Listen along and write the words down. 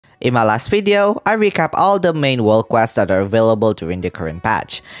In my last video, I recap all the main world quests that are available during the current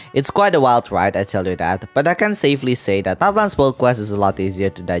patch. It's quite a wild ride, I tell you that, but I can safely say that Natlan's world quest is a lot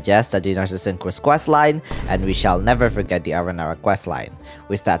easier to digest than the Gnosis questline, and we shall never forget the Aranara questline.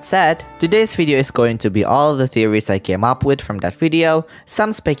 With that said, today's video is going to be all the theories I came up with from that video,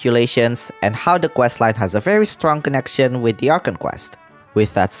 some speculations, and how the questline has a very strong connection with the Archon quest.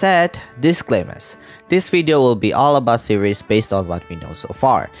 With that said, disclaimers. This video will be all about theories based on what we know so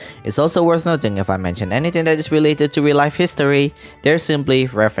far. It's also worth noting if I mention anything that is related to real life history, they're simply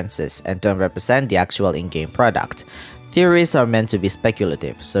references and don't represent the actual in-game product. Theories are meant to be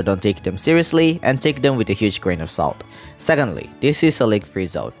speculative, so don't take them seriously and take them with a huge grain of salt. Secondly, this is a leak-free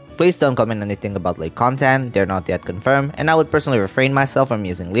zone. Please don't comment anything about leak content, they're not yet confirmed, and I would personally refrain myself from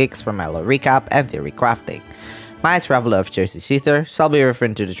using leaks for my lore recap and theory crafting. My Traveler of Jersey Seether, so I'll be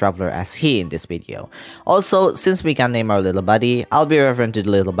referring to the Traveler as he in this video. Also, since we can't name our little buddy, I'll be referring to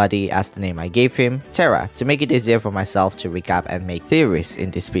the little buddy as the name I gave him, Terra, to make it easier for myself to recap and make theories in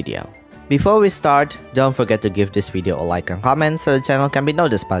this video. Before we start, don't forget to give this video a like and comment so the channel can be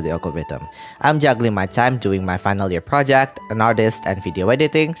noticed by the algorithm. I'm juggling my time doing my final year project, an artist, and video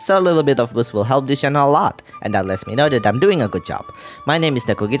editing, so a little bit of boost will help this channel a lot, and that lets me know that I'm doing a good job. My name is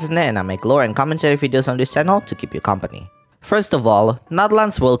Xiuhcoatl and I make lore and commentary videos on this channel to keep you company. First of all,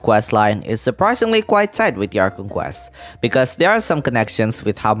 Natlan's world questline is surprisingly quite tight with the Archon quest, because there are some connections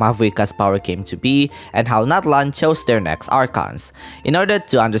with how Mavuika's power came to be and how Natlan chose their next Archons. In order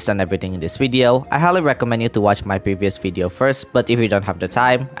to understand everything in this video, I highly recommend you to watch my previous video first, but if you don't have the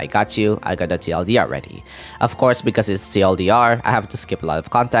time, I got you, I got the TLDR ready. Of course, because it's TLDR, I have to skip a lot of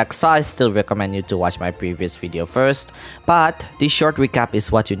context, so I still recommend you to watch my previous video first, but this short recap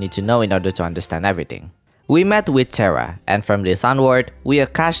is what you need to know in order to understand everything. We met with Terra, and from this onward, we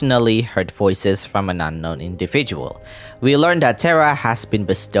occasionally heard voices from an unknown individual. We learned that Terra has been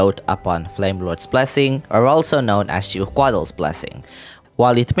bestowed upon Flame Lord's blessing, or also known as Xiuhcoatl's blessing.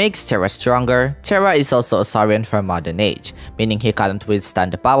 While it makes Terra stronger, Terra is also a Saurian from modern age, meaning he can't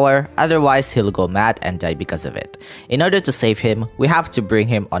withstand the power, otherwise he'll go mad and die because of it. In order to save him, we have to bring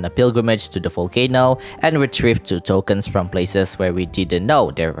him on a pilgrimage to the volcano and retrieve 2 tokens from places where we didn't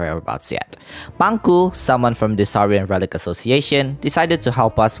know their whereabouts yet. Panku, someone from the Saurian Relic Association, decided to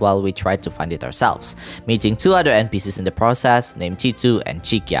help us while we tried to find it ourselves, meeting 2 other NPCs in the process named Titu and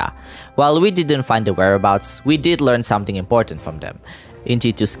Chikya. While we didn't find the whereabouts, we did learn something important from them. In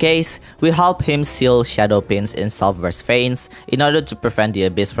Titu's case, we help him seal shadow pins in Sulphur's veins in order to prevent the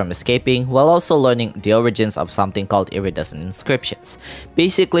abyss from escaping, while also learning the origins of something called iridescent inscriptions.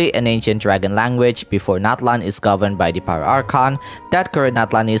 Basically an ancient dragon language before Natlan is governed by the Pyro Archon that current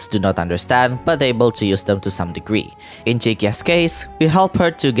Natlanis do not understand but able to use them to some degree. In Chikya's case, we help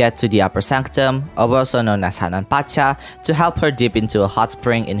her to get to the upper sanctum, or also known as Hanan Pacha, to help her dip into a hot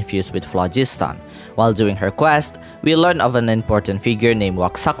spring infused with phlogiston. While doing her quest, we learn of an important figure named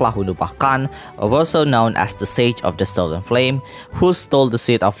Waxaklahun Ubah, or also known as the Sage of the Stolen Flame, who stole the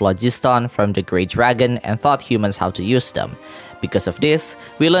seed of phlogiston from the Great Dragon and taught humans how to use them. Because of this,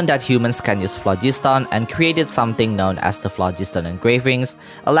 we learned that humans can use phlogiston and created something known as the phlogiston engravings,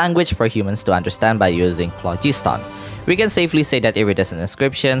 a language for humans to understand by using phlogiston. We can safely say that iridescent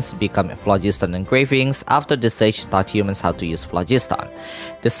inscriptions become phlogiston engravings after the Sage taught humans how to use phlogiston.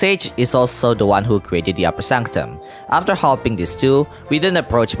 The Sage is also the one who created the upper sanctum. After helping these 2, we then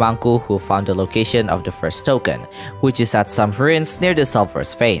approach Manku, who found the location of the first token, which is at some ruins near the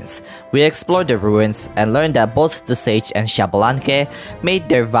Sulphur's veins. We explored the ruins and learned that both the Sage and XBALANQUE'S made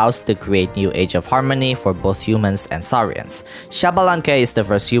their vows to create new age of harmony for both humans and Saurians. XBALANQUE is the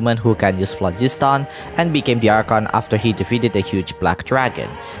first human who can use phlogiston and became the Archon after he defeated a huge black dragon.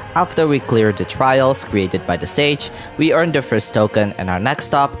 After we cleared the trials created by the Sage, we earned the first token, and our next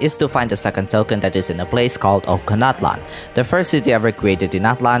stop is to find the second token that is in a place called Natlan, the first city ever created in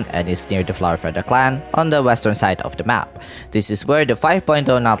Natlan, and is near the Flower Feather clan on the western side of the map. This is where the 5.0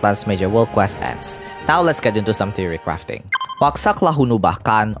 Natlan's major world quest ends. Now let's get into some theory crafting. Waxaklahun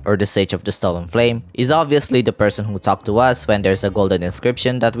Ubah, or the Sage of the Stolen Flame, is obviously the person who talked to us when there's a golden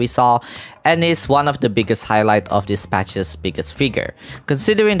inscription that we saw, and is one of the biggest highlight of this patch's biggest figure.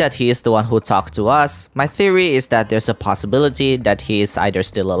 Considering that he is the one who talked to us, my theory is that there's a possibility that he is either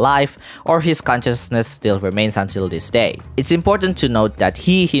still alive or his consciousness still remains until this day. It's important to note that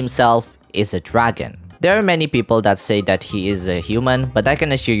he himself is a dragon. There are many people that say that he is a human, but I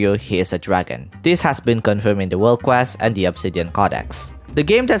can assure you he is a dragon. This has been confirmed in the world quest and the Obsidian Codex. The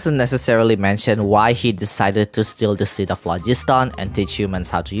game doesn't necessarily mention why he decided to steal the seed of phlogiston and teach humans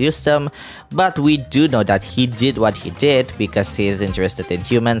how to use them, but we do know that he did what he did because he is interested in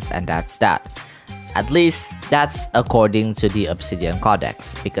humans, and that's that. At least, that's according to the Obsidian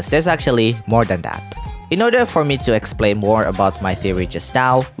Codex, because there's actually more than that. In order for me to explain more about my theory just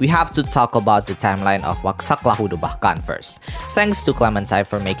now, we have to talk about the timeline of Waxaklahun Ubah first. Thanks to KlemenTime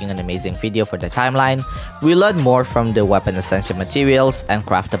for making an amazing video for the timeline. We learned more from the weapon essential materials and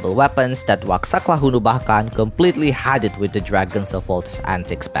craftable weapons that Waxaklahun Ubah completely had it with the Dragons of Volta's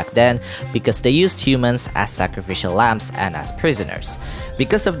antics back then, because they used humans as sacrificial lambs and as prisoners.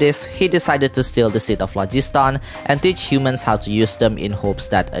 Because of this, he decided to steal the seed of Phlogiston and teach humans how to use them in hopes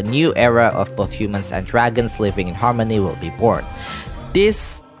that a new era of both humans and dragons living in harmony will be born.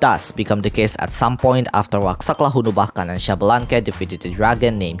 This does become the case at some point after Waxaklahun Ubah and XBALANQUE'S defeated a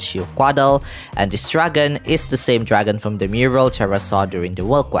dragon named Xiuhcoatl, and this dragon is the same dragon from the mural Terra saw during the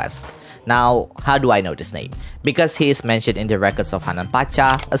world quest. Now, how do I know this name? Because he is mentioned in the records of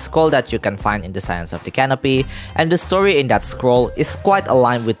Hananpacha, a scroll that you can find in the Science of the Canopy, and the story in that scroll is quite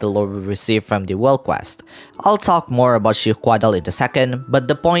aligned with the lore we received from the world quest. I'll talk more about Xiuhcoatl in a second, but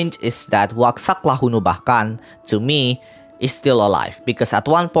the point is that Waxaklahun Ubah, to me, is still alive, because at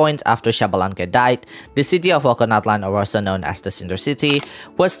one point after XBALANQUE'S died, the city of Natlan, or also known as the Cinder City,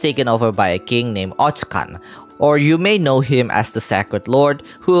 was taken over by a king named Archon, or you may know him as the Sacred Lord,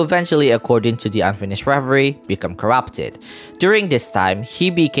 who eventually, according to the Unfinished Reverie, became corrupted. During this time, he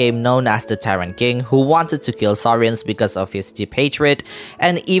became known as the Tyrant King, who wanted to kill Saurians because of his deep hatred,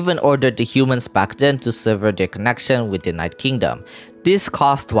 and even ordered the humans back then to sever their connection with the Night Kingdom. This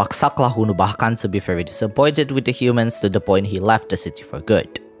caused Waxaklahun Ubah to be very disappointed with the humans to the point he left the city for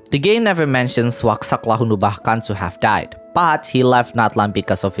good. The game never mentions Waxaklahun Ubah to have died, but he left Natlan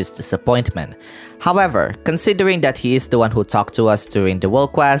because of his disappointment. However, considering that he is the one who talked to us during the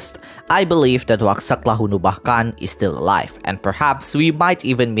world quest, I believe that Waxaklahun Ubah is still alive, and perhaps we might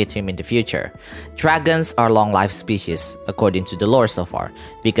even meet him in the future. Dragons are long-lived species, according to the lore so far,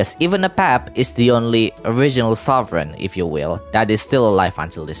 because even a Pep is the only original sovereign, if you will, that is still alive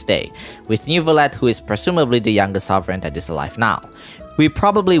until this day, with Nibelung, who is presumably the youngest sovereign that is alive now. We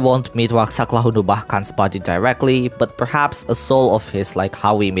probably won't meet Waxaklahun Ubah's body directly, but perhaps a soul of his, like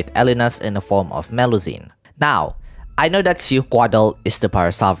how we meet Elinus in the form of Melusine. Now, I know that Xiuhcoatl is the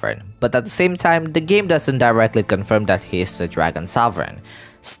Pyro Sovereign, but at the same time, the game doesn't directly confirm that he is the Dragon Sovereign.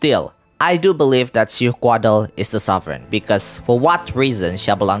 Still, I do believe that Xiuhcoatl is the Sovereign, because for what reason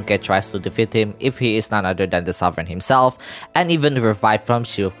XBALANQUE'S tries to defeat him if he is none other than the Sovereign himself, and even revived from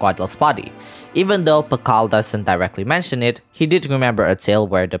Xiuhcoatl's body. Even though Pakal doesn't directly mention it, he did remember a tale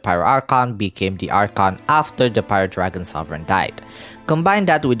where the Pyro Archon became the Archon after the Pyro Dragon Sovereign died. Combine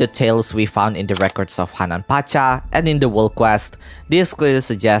that with the tales we found in the records of Hananpacha and in the world quest, this clearly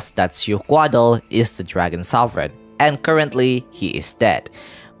suggests that Xiuhcoatl is the Dragon Sovereign, and currently he is dead.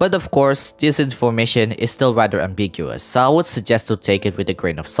 But of course, this information is still rather ambiguous, so I would suggest to take it with a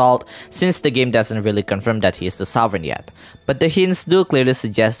grain of salt, since the game doesn't really confirm that he is the Sovereign yet. But the hints do clearly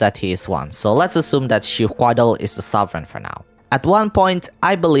suggest that he is one, so let's assume that Xiuhcoatl is the Sovereign for now. At one point,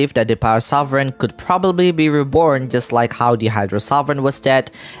 I believe that the Pyro Sovereign could probably be reborn just like how the Hydro Sovereign was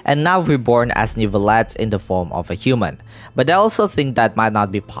dead, and now reborn as Nibelung in the form of a human. But I also think that might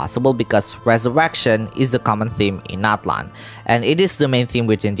not be possible because resurrection is a common theme in Natlan, and it is the main theme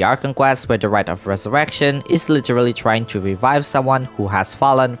within the Archon quest, where the rite of resurrection is literally trying to revive someone who has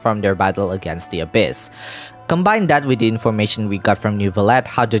fallen from their battle against the Abyss. Combine that with the information we got from Nibelung,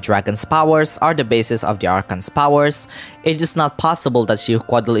 how the dragon's powers are the basis of the Archon's powers, it is not possible that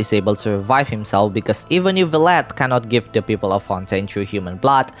Xiuhcoatl is able to revive himself, because even Nibelung cannot give the people of Fontaine true human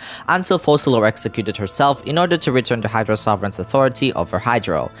blood until Focalor executed herself in order to return the Hydro Sovereign's authority over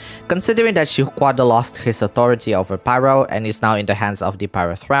Hydro. Considering that Xiuhcoatl lost his authority over Pyro and is now in the hands of the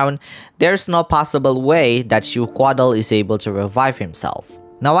Pyro throne, there's no possible way that Xiuhcoatl is able to revive himself.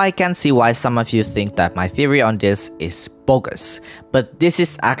 Now I can see why some of you think that my theory on this is bogus, but this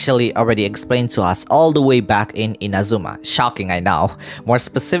is actually already explained to us all the way back in Inazuma. Shocking, I know. More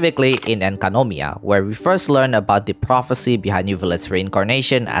specifically in Enkanomiya, where we first learn about the prophecy behind Nibelung's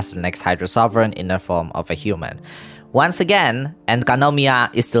reincarnation as the next Hydro Sovereign in the form of a human. Once again, Enkanomiya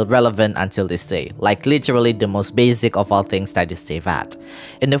is still relevant until this day, like literally the most basic of all things that is Tevat.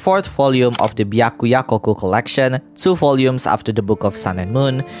 In the 4th volume of the Byakuyakoku collection, 2 volumes after the Book of Sun and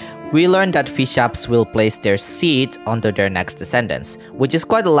Moon, we learn that Fishaps will place their seed onto their next descendants, which is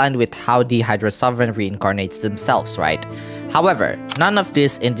quite aligned with how the Hydro Sovereign reincarnates themselves, right? However, none of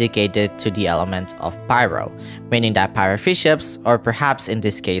this indicated to the element of Pyro, meaning that Pyro bishops, or perhaps in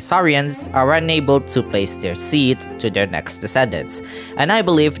this case Saurians, are unable to place their seed to their next descendants. And I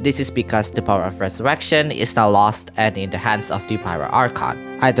believe this is because the power of resurrection is now lost and in the hands of the Pyro Archon.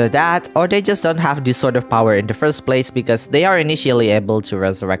 Either that, or they just don't have this sort of power in the first place because they are initially able to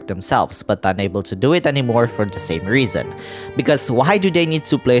resurrect themselves but unable to do it anymore for the same reason. Because why do they need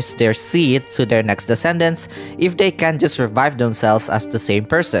to place their seed to their next descendants if they can just revive themselves as the same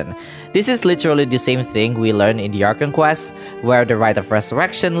person? This is literally the same thing we learn in the Archon quest, where the Rite of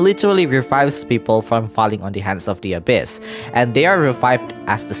Resurrection literally revives people from falling on the hands of the Abyss, and they are revived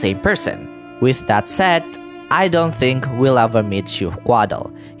as the same person. With that said, I don't think we'll ever meet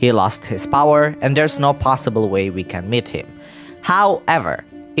Xiuhcoatl. He lost his power and there's no possible way we can meet him. However,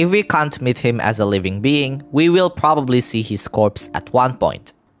 if we can't meet him as a living being, we will probably see his corpse at one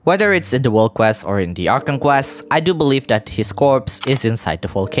point. Whether it's in the World Quest or in the Archon quest, I do believe that his corpse is inside the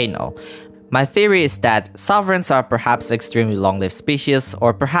volcano. My theory is that sovereigns are perhaps extremely long-lived species,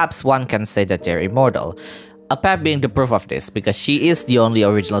 or perhaps one can say that they're immortal. Ubah being the proof of this because she is the only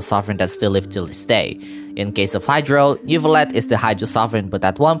original sovereign that still lives till this day. In case of Hydro, Nibelung is the Hydro sovereign, but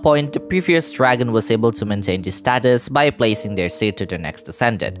at one point, the previous dragon was able to maintain this status by placing their seed to their next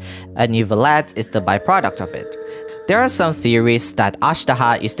descendant, and Nibelung is the byproduct of it. There are some theories that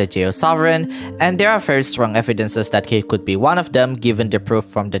Ashtaha is the Geo sovereign, and there are very strong evidences that he could be one of them given the proof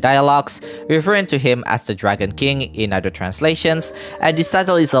from the dialogues, referring to him as the Dragon King in other translations, and this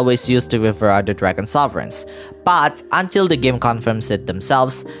title is always used to refer other dragon sovereigns. But until the game confirms it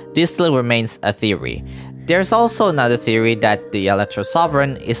themselves, this still remains a theory. There's also another theory that the Electro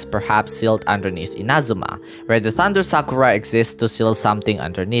Sovereign is perhaps sealed underneath Inazuma, where the Thunder Sakura exists to seal something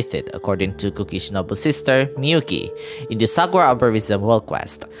underneath it, according to Kukishinobu's sister, Miyuki, in the Sakura Arborism World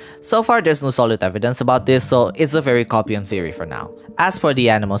Quest. So far, there's no solid evidence about this, so it's a very copy-on theory for now. As for the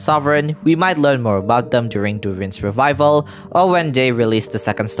Anemo Sovereign, we might learn more about them during Durin's revival, or when they release the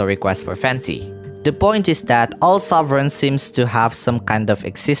second story quest for Fenty. The point is that all sovereigns seems to have some kind of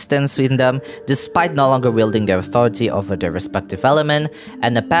existence in them despite no longer wielding their authority over their respective element,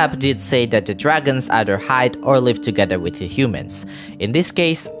 and Ubah did say that the dragons either hide or live together with the humans. In this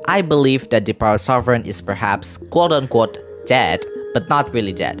case, I believe that the Pyro Sovereign is perhaps quote-unquote dead, but not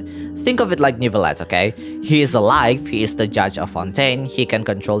really dead. Think of it like Nibelung, okay? He is alive, he is the judge of Fontaine, he can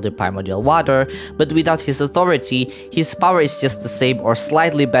control the primordial water, but without his authority, his power is just the same or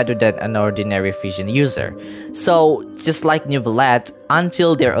slightly better than an ordinary fusion user. So, just like Nibelung,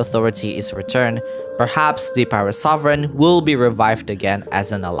 until their authority is returned, perhaps the Pyro Sovereign will be revived again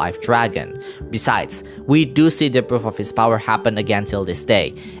as an alive dragon. Besides, we do see the proof of his power happen again till this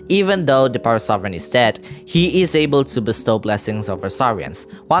day. Even though the Pyro Sovereign is dead, he is able to bestow blessings over Saurians.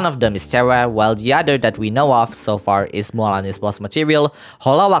 One of them is Terra, while the other that we know of so far is Mualani's boss material,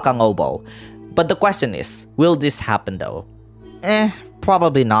 Waxaklahun. But the question is, will this happen though?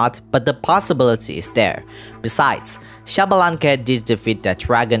 Probably not, but the possibility is there. Besides, XBALANQUE'S did defeat that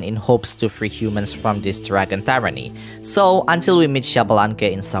dragon in hopes to free humans from this dragon tyranny. So, until we meet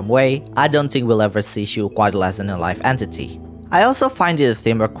XBALANQUE'S in some way, I don't think we'll ever see Xiuhcoatl as an alive entity. I also find it a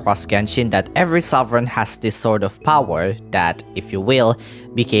theme across Genshin that every sovereign has this sort of power that, if you will,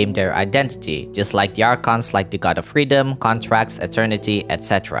 became their identity, just like the Archons like the God of Freedom, Contracts, Eternity,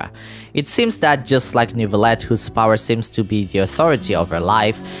 etc. It seems that just like Nibelung, whose power seems to be the authority over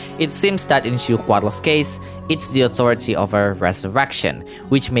life, it seems that in Xiuhcoatl's case, it's the authority over resurrection,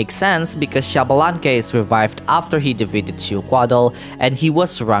 which makes sense because XBALANQUE'S is revived after he defeated Xiuhcoatl and he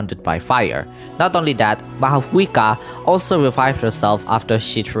was surrounded by fire. Not only that, Mavuika also revived herself after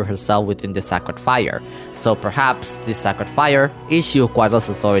she threw herself within the sacred fire, so perhaps this sacred fire is Xiuhcoatl's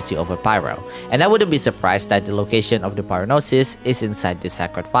authority over Pyro, and I wouldn't be surprised that the location of the Pyro Gnosis is inside the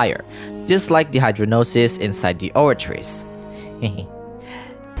sacred fire, just like the Hydro Gnosis inside the Oratris.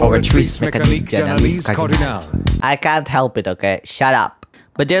 Oratris Mechanique Janalis Cardinal. I can't help it, okay? Shut up.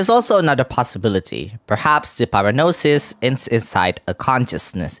 But there's also another possibility. Perhaps the Pyro Gnosis is inside a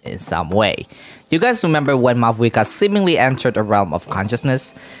consciousness in some way. Do you guys remember when Mavuika seemingly entered a realm of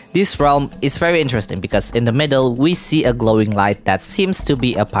consciousness? This realm is very interesting because in the middle, we see a glowing light that seems to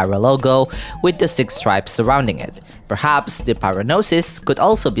be a Pyro logo with the 6 stripes surrounding it. Perhaps the Pyro Gnosis could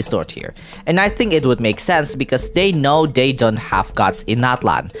also be stored here. And I think it would make sense because they know they don't have gods in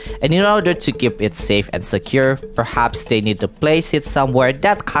Natlan. And in order to keep it safe and secure, perhaps they need to place it somewhere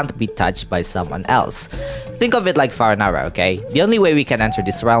that can't be touched by someone else. Think of it like Faranara, okay? The only way we can enter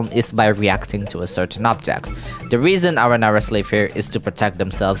this realm is by reacting to a certain object. The reason Aranara's live here is to protect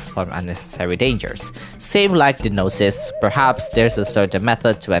themselves from unnecessary dangers. Same like the Gnosis, perhaps there's a certain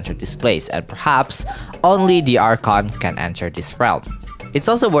method to enter this place, and perhaps only the Archon can enter this realm. It's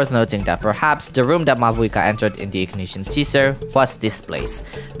also worth noting that perhaps the room that Mavuika entered in the Ignition teaser was this place.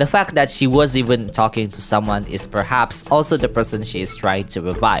 The fact that she was even talking to someone is perhaps also the person she is trying to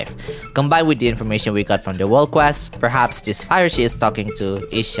revive. Combined with the information we got from the world quest, perhaps this fire she is talking to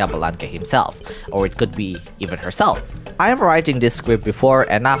is XBALANQUE himself, or it could be even herself. I am writing this script before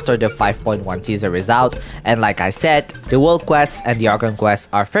and after the 5.1 teaser is out, and like I said, the world quest and the Archon quest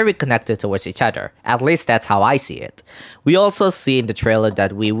are very connected towards each other. At least that's how I see it. We also see in the trailer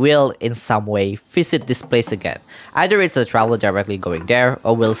that we will in some way visit this place again. Either it's a traveler directly going there,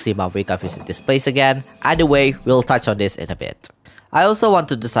 or we'll see Mavuika visit this place again. Either way, we'll touch on this in a bit. I also want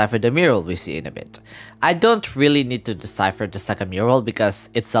to decipher the mural we see in a bit. I don't really need to decipher the second mural because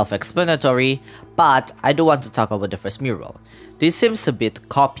it's self-explanatory, but I do want to talk about the first mural. This seems a bit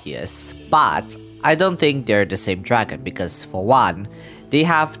copious, but I don't think they're the same dragon because for one, they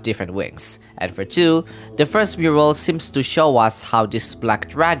have different wings, and for two, the first mural seems to show us how this black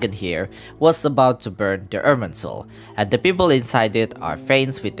dragon here was about to burn the Irminsul, and the people inside it are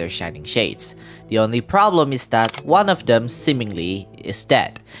Thanes with their shining shades. The only problem is that one of them seemingly is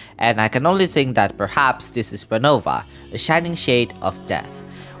dead, and I can only think that perhaps this is Ronova, a shining shade of death.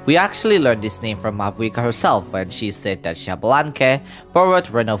 We actually learned this name from Mavuika herself when she said that XBALANQUE borrowed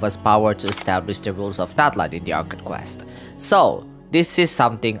Ronova's power to establish the rules of Natlan in the Archon quest. So, this is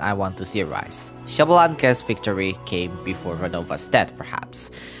something I want to theorize. XBALANQUE'S victory came before Ronova's death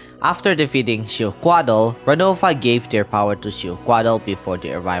perhaps. After defeating Xiuhcoatl, Ronova gave their power to Xiuhcoatl before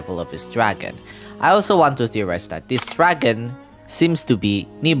the arrival of his dragon. I also want to theorize that this dragon seems to be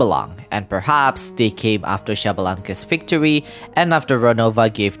Nibelung, and perhaps they came after XBALANQUE'S victory and after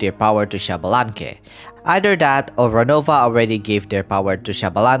Ronova gave their power to XBALANQUE. Either that or Ronova already gave their power to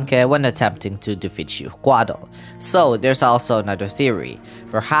XBALANQUE when attempting to defeat Xiuhcoatl. So there's also another theory.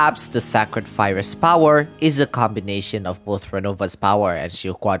 Perhaps the Sacred Fire's power is a combination of both Ronova's power and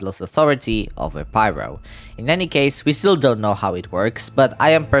Xiuhcoatl's authority over Pyro. In any case, we still don't know how it works, but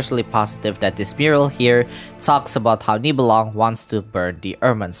I am personally positive that this mural here talks about how Nibelung wants to burn the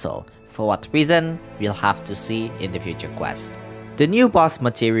Irminsul. For what reason, we'll have to see in the future quest. The new boss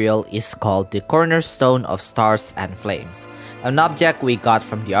material is called the Cornerstone of Stars and Flames, an object we got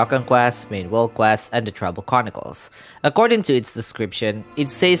from the Archon quest, main world quest, and the Tribal Chronicles. According to its description,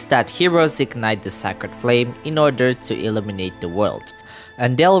 it says that heroes ignite the sacred flame in order to illuminate the world,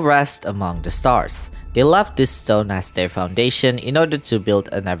 and they'll rest among the stars. They left this stone as their foundation in order to build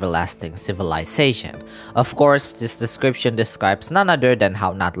an everlasting civilization. Of course, this description describes none other than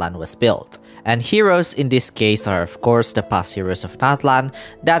how Natlan was built. And heroes in this case are of course the past heroes of Natlan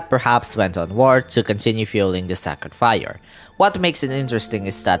that perhaps went on war to continue fueling the sacred fire. What makes it interesting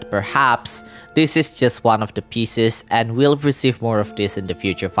is that perhaps this is just one of the pieces and we'll receive more of this in the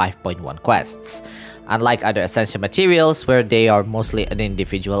future 5.1 quests. Unlike other essential materials where they are mostly an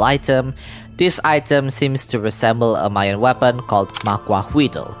individual item, this item seems to resemble a Mayan weapon called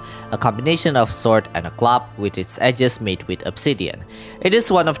Waxaklahun, a combination of sword and a club with its edges made with obsidian. It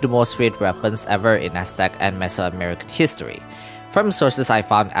is one of the most rare weapons ever in Aztec and Mesoamerican history. From sources I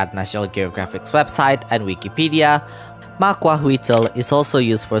found at National Geographic's website and Wikipedia, Xiuhcoatl is also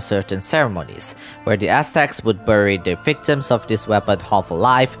used for certain ceremonies, where the Aztecs would bury the victims of this weapon half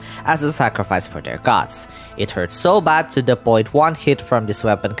alive as a sacrifice for their gods. It hurts so bad to the point one hit from this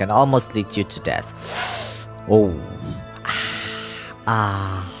weapon can almost lead you to death. Oh.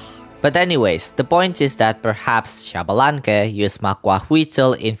 But anyways, the point is that perhaps XBALANQUE used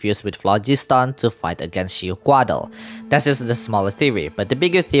Xiuhcoatl infused with phlogiston to fight against Xiuhcoatl. That is the smaller theory, but the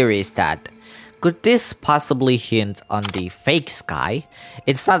bigger theory is that could this possibly hint on the fake sky?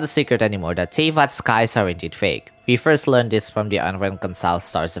 It's not a secret anymore that Teyvat's skies are indeed fake. We first learned this from the Unreconciled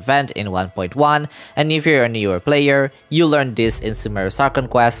Stars event in 1.1, and if you're a newer player, you learned this in Sumeru's Archon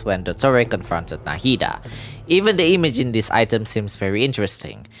quest when Dottore confronted Nahida. Even the image in this item seems very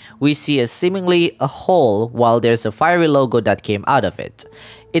interesting. We see seemingly a hole while there's a fiery logo that came out of it.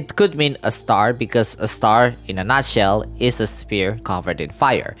 It could mean a star because a star, in a nutshell, is a sphere covered in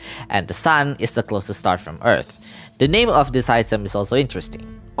fire, and the sun is the closest star from Earth. The name of this item is also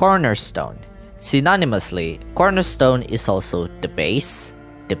interesting. Cornerstone. Synonymously, cornerstone is also the base,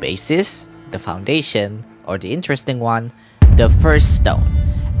 the basis, the foundation, or the interesting one, the first stone.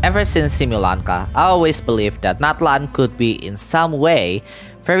 Ever since Simulanka, I always believed that Natlan could be in some way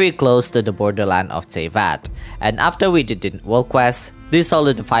very close to the borderland of Teyvat, and after we did the world quest, this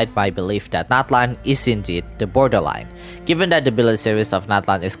solidified my belief that Natlan is indeed the borderline. Given that the billet series of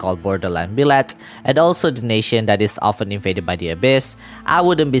Natlan is called Borderland Billet, and also the nation that is often invaded by the Abyss, I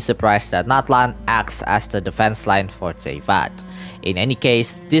wouldn't be surprised that Natlan acts as the defense line for Teyvat. In any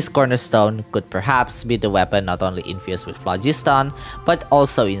case, this cornerstone could perhaps be the weapon not only infused with phlogiston, but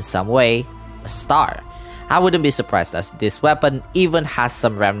also in some way, a star. I wouldn't be surprised as this weapon even has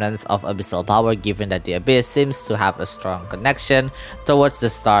some remnants of abyssal power, given that the Abyss seems to have a strong connection towards the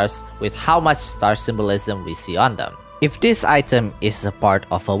stars with how much star symbolism we see on them. If this item is a part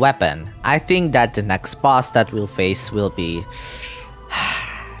of a weapon, I think that the next boss that we'll face will be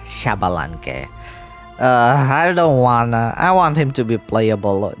XBALANQUE. I don't wanna. I want him to be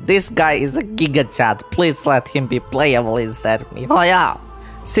playable. This guy is a giga chat. Please let him be playable instead of me. Oh yeah.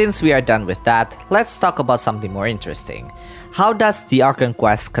 Since we are done with that, let's talk about something more interesting. How does the Archon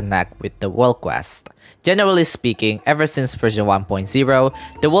quest connect with the world quest? Generally speaking, ever since version 1.0,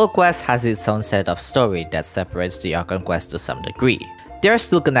 the world quest has its own set of story that separates the Archon quest to some degree. They are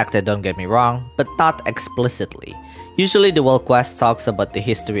still connected, don't get me wrong, but not explicitly. Usually the world quest talks about the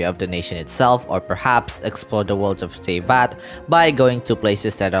history of the nation itself, or perhaps explore the world of VIII by going to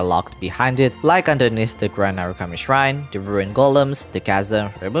places that are locked behind it, like underneath the Grand Narukami Shrine, the ruined golems, the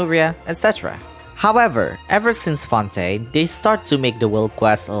chasm, Remuria, etc. However, ever since Fontaine, they start to make the world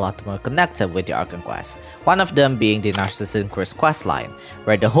quest a lot more connected with the Archon quest, one of them being the XBALANQUE'S questline,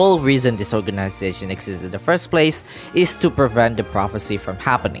 where the whole reason this organization exists in the first place is to prevent the prophecy from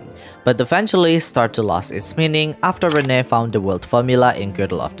happening, but eventually start to lose its meaning after René found the world formula in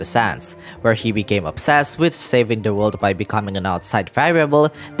Girdle of the Sands, where he became obsessed with saving the world by becoming an outside variable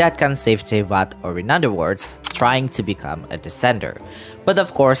that can save VIII, or in other words, trying to become a descender. But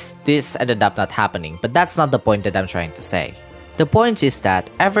of course, this ended up not happening, but that's not the point that I'm trying to say. The point is that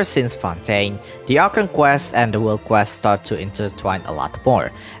ever since Fontaine, the Archon quest and the world quest start to intertwine a lot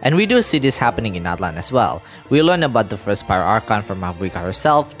more, and we do see this happening in Natlan as well. We learn about the first Pyro Archon from Mavuika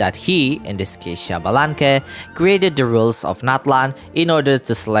herself that he, in this case XBALANQUE, created the rules of Natlan in order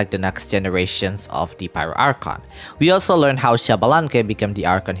to select the next generations of the Pyro Archon. We also learn how XBALANQUE became the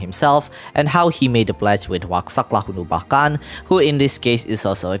Archon himself and how he made a pledge with Waxaklahun Ubah, who in this case is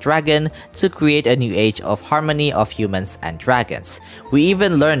also a dragon, to create a new age of harmony of humans and dragons. We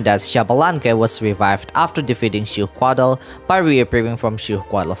even learned that XBALANQUE was revived after defeating Xiuhcoatl by reappearing from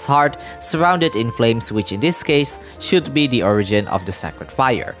Xiuhcoatl's heart, surrounded in flames, which in this case should be the origin of the sacred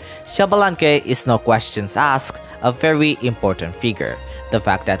fire. XBALANQUE is, no questions asked, a very important figure. The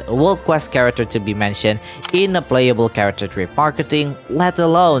fact that a world quest character to be mentioned in a playable character trait marketing, let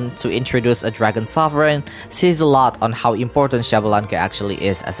alone to introduce a dragon sovereign, says a lot on how important XBALANQUE actually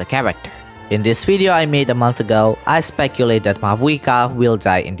is as a character. In this video I made a month ago, I speculate that Mavuika will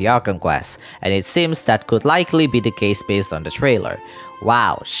die in the Archon quest, and it seems that could likely be the case based on the trailer.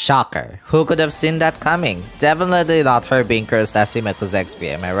 Wow, shocker. Who could have seen that coming? Definitely not her being cursed as Xiuhcoatl's XP,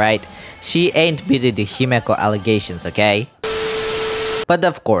 am I right? She ain't beating the Xiuhcoatl allegations, okay? But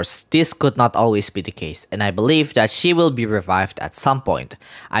of course, this could not always be the case, and I believe that she will be revived at some point.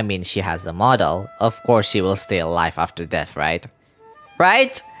 I mean, she has a model, of course she will stay alive after death, right?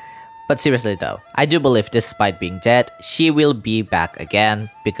 Right? But seriously though, I do believe despite being dead, she will be back again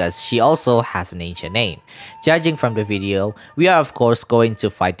because she also has an ancient name. Judging from the video, we are of course going to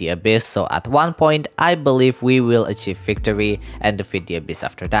fight the Abyss, so at one point I believe we will achieve victory and defeat the Abyss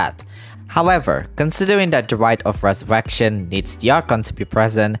after that. However, considering that the rite of resurrection needs the Archon to be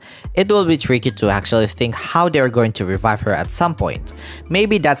present, it will be tricky to actually think how they are going to revive her at some point.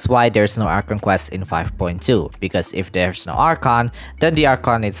 Maybe that's why there's no Archon quest in 5.2, because if there's no Archon, then the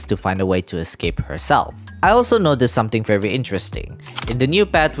Archon needs to find a way to escape herself. I also noticed something very interesting. In the new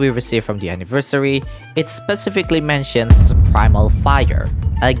pet we received from the anniversary, it specifically mentions Primal Fire.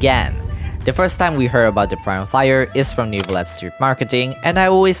 Again. The first time we heard about the Primal Fire is from Nibelung's street marketing, and I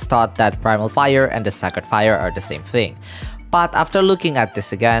always thought that Primal Fire and the Sacred Fire are the same thing. But after looking at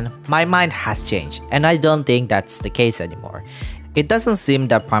this again, my mind has changed, and I don't think that's the case anymore. It doesn't seem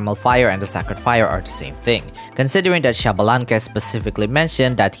that Primal Fire and the Sacred Fire are the same thing, considering that XBALANQUE specifically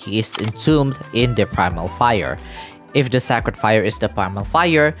mentioned that he is entombed in the Primal Fire. If the Sacred Fire is the Primal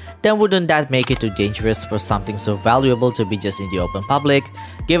Fire, then wouldn't that make it too dangerous for something so valuable to be just in the open public?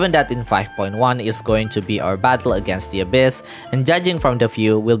 Given that in 5.1 is going to be our battle against the Abyss, and judging from the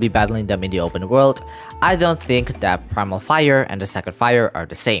view we'll be battling them in the open world, I don't think that Primal Fire and the Sacred Fire are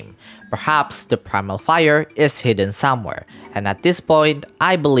the same. Perhaps the Primal Fire is hidden somewhere, and at this point,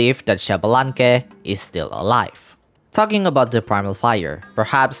 I believe that XBALANQUE is still alive. Talking about the Primal Fire,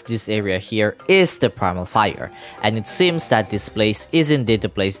 perhaps this area here is the Primal Fire, and it seems that this place is indeed the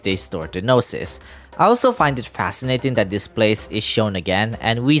place they stored the Gnosis. I also find it fascinating that this place is shown again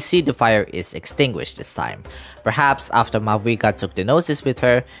and we see the fire is extinguished this time. Perhaps after Mavuika took the Gnosis with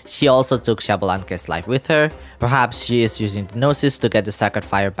her, she also took XBALANQUE'S life with her. Perhaps she is using the Gnosis to get the sacred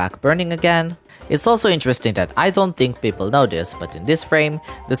fire back burning again. It's also interesting that I don't think people know this, but in this frame,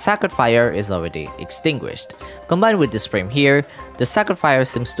 the sacred fire is already extinguished. Combined with this frame here, the sacred fire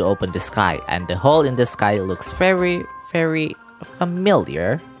seems to open the sky, and the hole in the sky looks very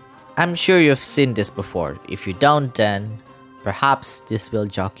familiar. I'm sure you've seen this before. If you don't, then perhaps this will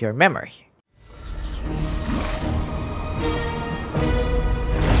jog your memory.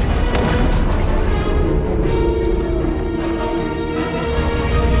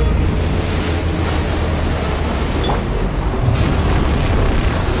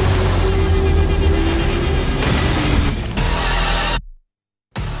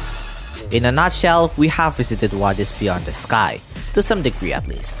 In a nutshell, we have visited what is beyond the sky, to some degree at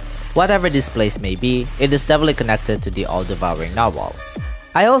least. Whatever this place may be, it is definitely connected to the all-devouring narwhal.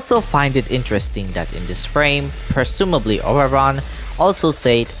 I also find it interesting that in this frame, presumably Oreron also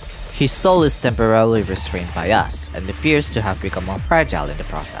said his soul is temporarily restrained by us and appears to have become more fragile in the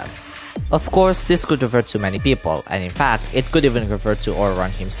process. Of course, this could refer to many people, and in fact, it could even refer to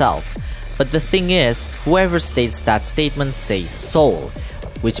Oreron himself. But the thing is, whoever states that statement says soul,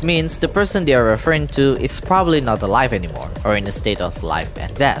 which means the person they are referring to is probably not alive anymore, or in a state of life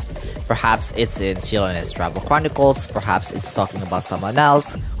and death. Perhaps it's in Xiuhcoatl's travel chronicles, perhaps it's talking about someone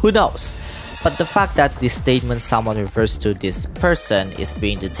else, who knows? But the fact that this statement someone refers to this person is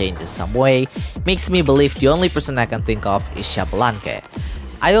being detained in some way makes me believe the only person I can think of is XBALANQUE'S.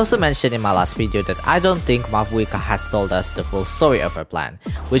 I also mentioned in my last video that I don't think Mavuika has told us the full story of her plan,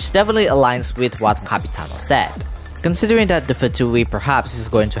 which definitely aligns with what Capitano said. Considering that the VIII perhaps is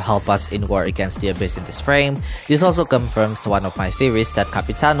going to help us in war against the Abyss in this frame, this also confirms one of my theories that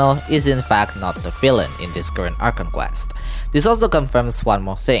Capitano is in fact not the villain in this current Archon quest. This also confirms one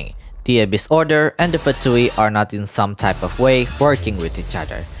more thing: the Abyss Order and the VIII are not in some type of way working with each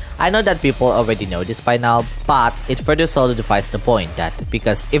other. I know that people already know this by now, but it further solidifies the point that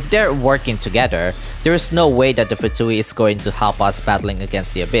because if they're working together, there is no way that the VIII is going to help us battling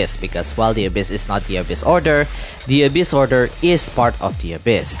against the Abyss, because while the Abyss is not the Abyss Order is part of the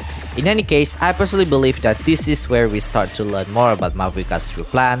Abyss. In any case, I personally believe that this is where we start to learn more about Mavuika's true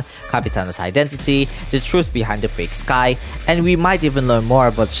plan, Capitano's identity, the truth behind the fake sky, and we might even learn more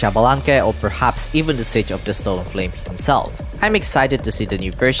about XBALANQUE or perhaps even the Sage of the Stolen Flame himself. I'm excited to see the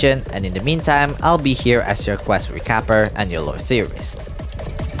new version, and in the meantime, I'll be here as your quest recapper and your lore theorist.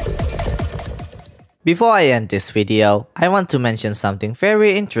 Before I end this video, I want to mention something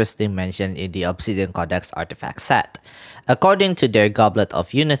very interesting mentioned in the Obsidian Codex artifact set. According to their Goblet of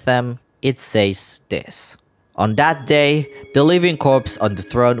Unithem, it says this: on that day, the living corpse on the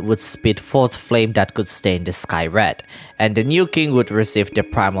throne would spit forth flame that could stain the sky red, and the new king would receive the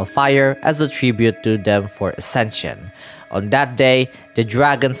primal fire as a tribute to them for ascension. On that day, the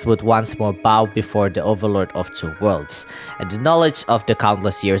dragons would once more bow before the overlord of two worlds, and the knowledge of the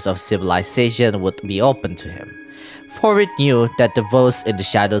countless years of civilization would be open to him. For it knew that the vows in the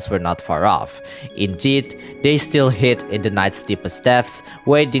shadows were not far off. Indeed, they still hid in the night's deepest depths,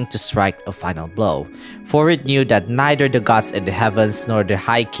 waiting to strike a final blow. For it knew that neither the gods in the heavens nor the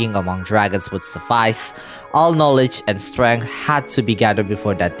high king among dragons would suffice. All knowledge and strength had to be gathered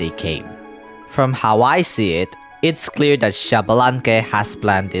before that day came. From how I see it, it's clear that XBALANQUE has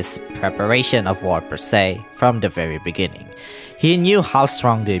planned this preparation of war per se from the very beginning. He knew how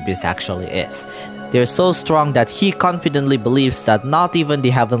strong the Abyss actually is. They're so strong that he confidently believes that not even the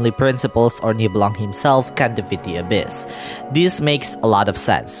heavenly principles or Nibelung himself can defeat the Abyss. This makes a lot of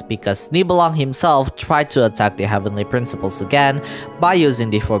sense, because Nibelung himself tried to attack the heavenly principles again by using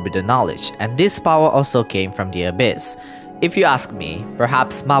the forbidden knowledge, and this power also came from the Abyss. If you ask me,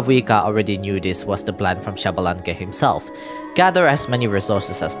 perhaps Mavuika already knew this was the plan from XBALANQUE himself. Gather as many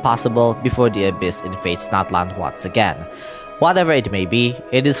resources as possible before the Abyss invades Natlan once again. Whatever it may be,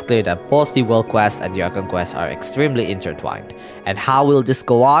 it is clear that both the World Quest and the Archon Quest are extremely intertwined. And how will this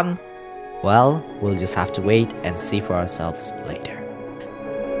go on? Well, we'll just have to wait and see for ourselves later.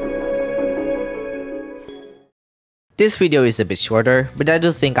 This video is a bit shorter, but I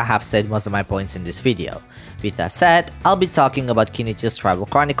do think I have said most of my points in this video. With that said, I'll be talking about Kinichi's Tribal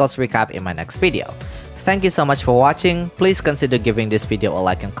Chronicles recap in my next video. Thank you so much for watching. Please consider giving this video a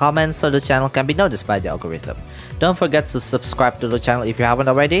like and comment so the channel can be noticed by the algorithm. Don't forget to subscribe to the channel if you haven't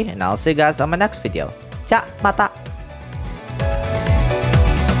already, and I'll see you guys on my next video. Ciao, mata!